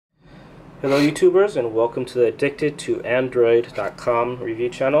Hello YouTubers, and welcome to the AddictedToAndroid.com review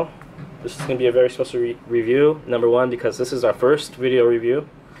channel. This is going to be a very special review. Number one, because this is our first video review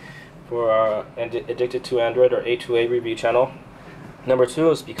for our Addicted to Android or A2A review channel. Number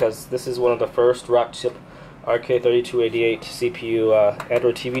two is because this is one of the first Rockchip RK3288 CPU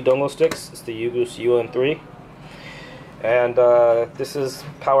Android TV dongle sticks. It's the Ugoos UM3. And this is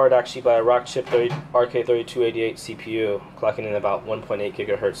powered actually by a Rockchip RK3288 CPU, clocking in about 1.8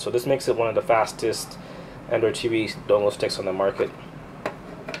 gigahertz. So this makes it one of the fastest Android TV dongle sticks on the market.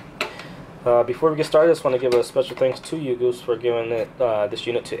 Before we get started, I just want to give a special thanks to Ugoos for giving it, this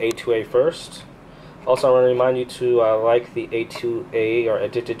unit to A2A first. Also, I want to remind you to like the A2A or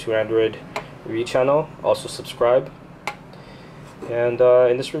Addicted to Android review channel. Also subscribe. And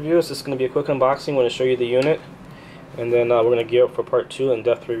in this review, it's just going to be a quick unboxing. I'm going to show you the unit. And then we're going to gear up for part 2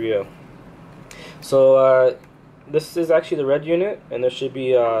 in-depth review. So this is actually the red unit, and there should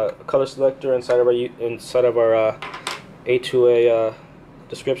be a color selector inside of our A2A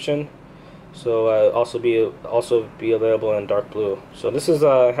description. So also be available in dark blue. So this is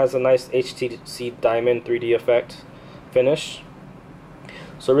has a nice HTC diamond 3D effect finish.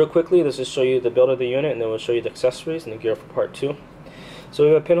 So real quickly, let's just show you the build of the unit, and then we'll show you the accessories and the gear up for part 2. So we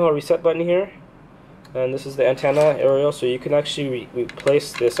have a pinhole reset button here. And this is the antenna area, so you can actually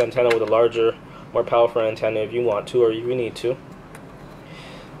replace this antenna with a larger, more powerful antenna if you want to or if you need to.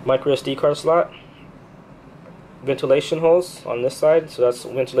 Micro SD card slot. Ventilation holes on this side, so that's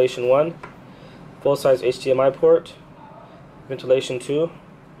ventilation 1. Full-size HDMI port. Ventilation 2.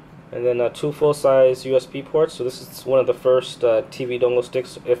 And then 2 full-size USB ports. So this is one of the first TV dongle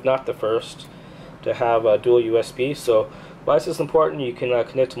sticks, if not the first, to have dual USB. So why is this important? You can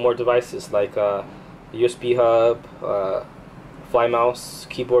connect to more devices like USB hub, fly mouse,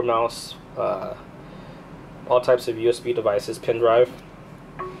 keyboard mouse, all types of USB devices, pen drive,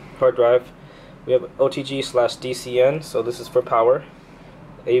 hard drive. We have OTG/DCN, so this is for power.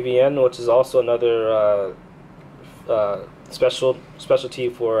 AVN, which is also another specialty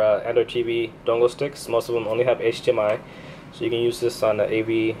for Android TV dongle sticks. Most of them only have HDMI, so you can use this on the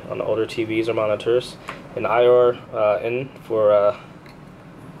AV on the older TVs or monitors. And IR in for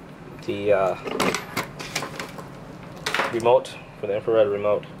the remote, for the infrared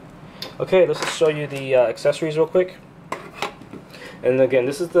remote. Okay, let's just show you the accessories real quick. And again,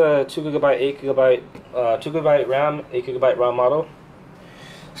 this is the 2GB, 2GB RAM, 8GB ROM model.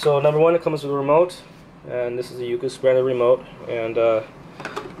 So number one, it comes with a remote, and this is a Ugoos branded remote. And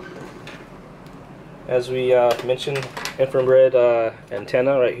as we mentioned, infrared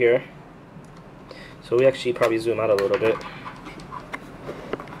antenna right here. So we actually probably zoom out a little bit.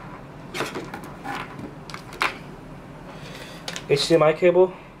 HDMI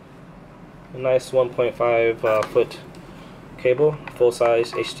cable, a nice 1.5 foot cable, full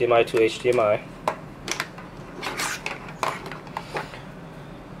size HDMI to HDMI.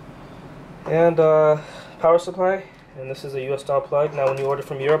 And power supply, and this is a US style plug. Now when you order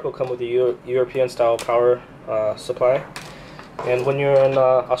from Europe, it'll come with a European style power supply. And when you're in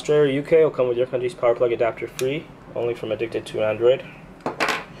Australia or UK, it'll come with your country's power plug adapter free, only from Addicted to Android.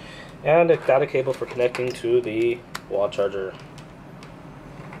 And a data cable for connecting to the wall charger.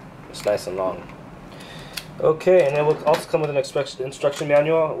 It's nice and long. Okay, and it will also come with an instruction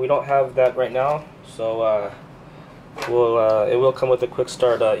manual. We don't have that right now, so it will come with a quick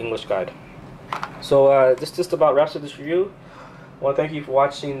start English guide. So this just about wraps up this review. I want to thank you for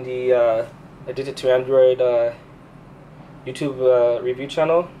watching the Addicted to Android YouTube review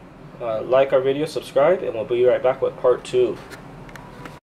channel. Like our video, subscribe, and we'll be right back with part 2.